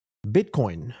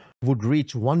Bitcoin would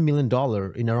reach $1 million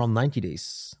in around 90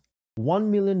 days. $1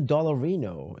 million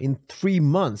Reno in 3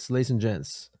 months, ladies and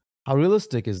gents. How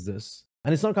realistic is this?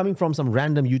 And it's not coming from some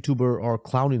random YouTuber or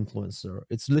clown influencer.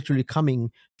 It's literally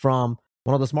coming from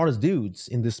one of the smartest dudes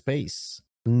in this space.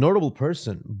 A notable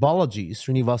person, Balaji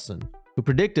Srinivasan, who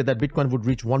predicted that Bitcoin would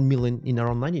reach 1 million in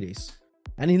around 90 days.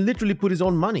 And he literally put his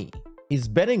own money. He's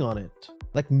betting on it.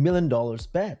 Like $1 million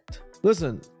bet.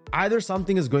 Listen, either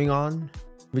something is going on,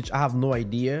 which I have no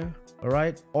idea, all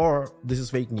right? Or this is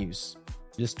fake news,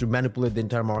 just to manipulate the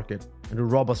entire market and to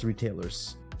rob us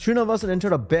retailers. Srinivasan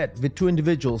entered a bet with 2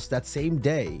 individuals that same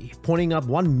day, pointing up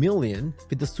 1 million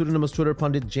with the pseudonymous Twitter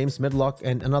pundit James Medlock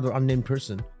and another unnamed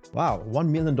person. Wow, $1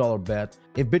 million bet.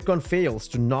 If Bitcoin fails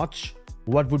to notch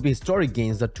what would be historic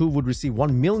gains, the two would receive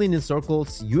 1 million in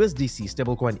Circle's USDC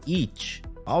stablecoin each.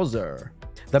 Wowzer.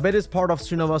 The bet is part of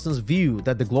Srinivasan's view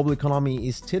that the global economy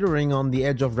is teetering on the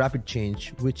edge of rapid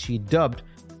change, which he dubbed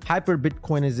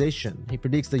hyper-Bitcoinization. He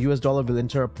predicts the US dollar will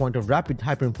enter a point of rapid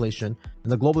hyperinflation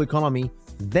and the global economy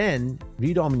then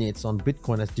redominates on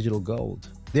Bitcoin as digital gold.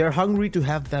 They are hungry to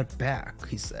have that back,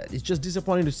 he said. It's just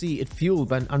disappointing to see it fueled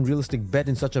by an unrealistic bet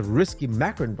in such a risky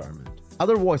macro environment.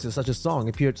 Other voices, such as Song,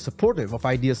 appeared supportive of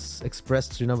ideas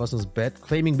expressed Srinivasan's bet,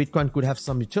 claiming Bitcoin could have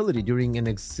some utility during an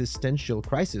existential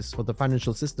crisis for the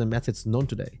financial system as it's known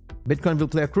today. Bitcoin will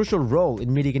play a crucial role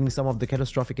in mitigating some of the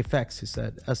catastrophic effects, he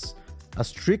said. As a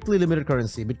strictly limited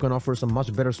currency, Bitcoin offers a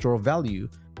much better store of value,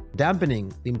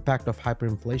 dampening the impact of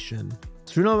hyperinflation.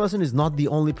 Srinivasan is not the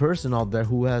only person out there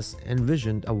who has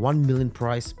envisioned a 1 million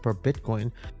price per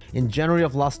Bitcoin. In January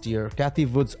of last year, Cathie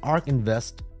Wood's ARK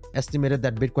Invest estimated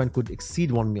that Bitcoin could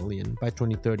exceed 1 million by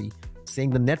 2030, saying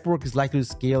the network is likely to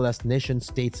scale as nation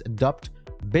states adopt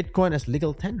Bitcoin as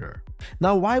legal tender.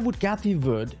 Now, why would Cathie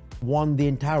Wood want the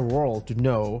entire world to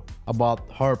know about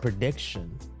her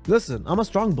prediction? Listen, I'm a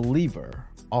strong believer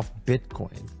of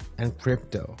Bitcoin and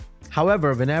crypto.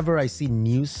 However, whenever I see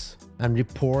news and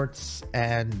reports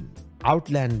and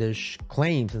outlandish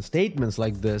claims and statements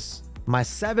like this, my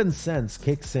 7th sense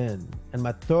kicks in and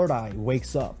my third eye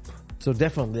wakes up. So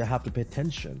definitely I have to pay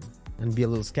attention and be a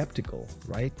little skeptical,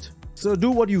 right? So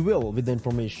do what you will with the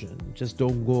information. Just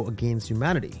don't go against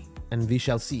humanity. And we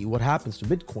shall see what happens to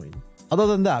Bitcoin. Other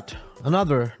than that,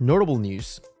 another notable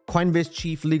news. Coinbase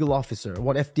chief legal officer,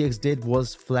 what FTX did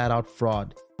was flat out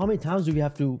fraud. How many times do we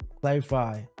have to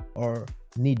clarify or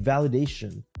need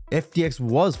validation? FTX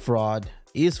was fraud,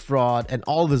 is fraud, and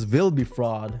always will be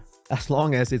fraud as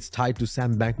long as it's tied to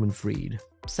Sam Bankman-Fried.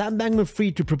 Sam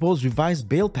Bankman-Fried to propose revised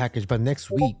bail package by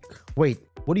next week. Wait,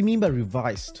 what do you mean by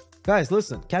revised? Guys,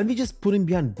 listen, can we just put him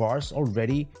behind bars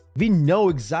already? We know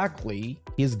exactly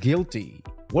he's guilty.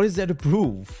 What is there to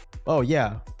prove? Oh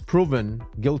yeah, proven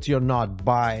guilty or not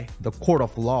by the court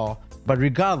of law. But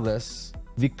regardless,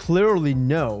 we clearly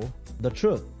know the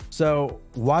truth. So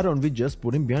why don't we just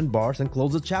put him behind bars and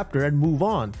close the chapter and move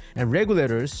on? And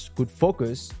regulators could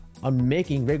focus on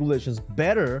making regulations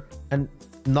better, and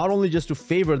not only just to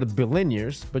favor the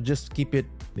billionaires, but just keep it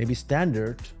maybe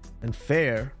standard and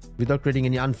fair without creating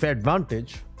any unfair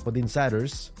advantage for the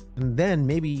insiders. And then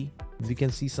maybe we can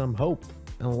see some hope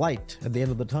and light at the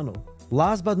end of the tunnel.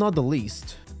 Last but not the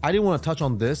least, I didn't want to touch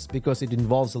on this because it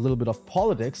involves a little bit of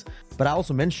politics, but I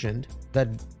also mentioned that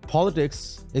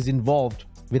politics is involved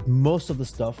with most of the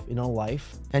stuff in our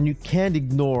life, and you can't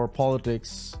ignore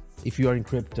politics if you are in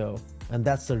crypto, and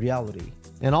that's the reality.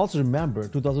 And also remember,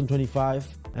 2025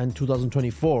 and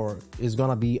 2024 is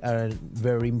gonna be a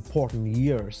very important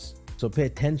years, so pay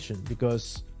attention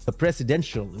because the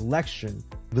presidential election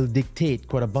will dictate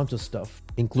quite a bunch of stuff,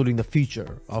 including the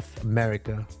future of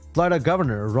America. Florida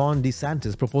Governor Ron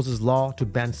DeSantis proposes law to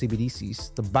ban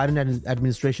CBDCs. The Biden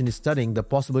administration is studying the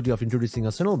possibility of introducing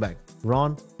a central bank.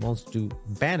 Ron wants to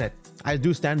ban it. I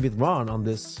do stand with Ron on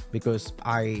this because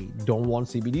I don't want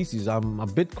CBDCs. I'm a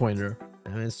Bitcoiner,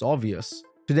 and it's obvious.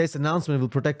 Today's announcement will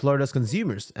protect Florida's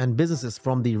consumers and businesses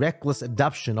from the reckless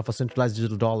adoption of a centralized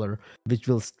digital dollar, which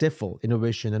will stifle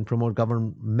innovation and promote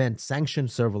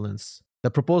government-sanctioned surveillance.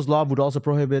 The proposed law would also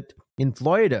prohibit, in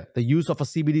Florida, the use of a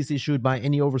CBDC issued by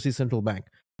any overseas central bank.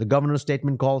 The governor's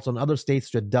statement calls on other states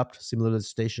to adopt similar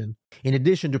legislation. In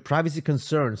addition to privacy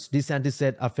concerns, DeSantis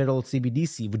said a federal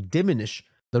CBDC would diminish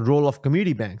the role of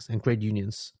community banks and credit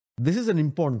unions. This is an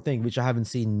important thing which I haven't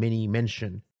seen many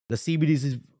mention. The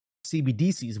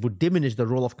CBDCs would diminish the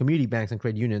role of community banks and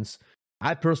credit unions.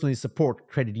 I personally support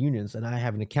credit unions, and I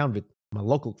have an account with my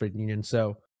local credit union.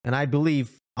 And I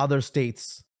believe other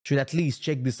states should at least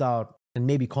check this out and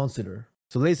maybe consider.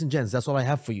 So ladies and gents, that's all I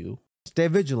have for you. Stay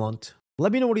vigilant.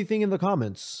 Let me know what you think in the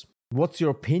comments. What's your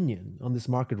opinion on this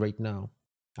market right now?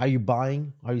 Are you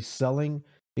buying? Are you selling?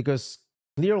 Because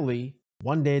clearly,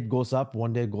 one day it goes up,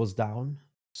 one day it goes down.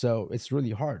 So it's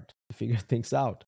really hard to figure things out.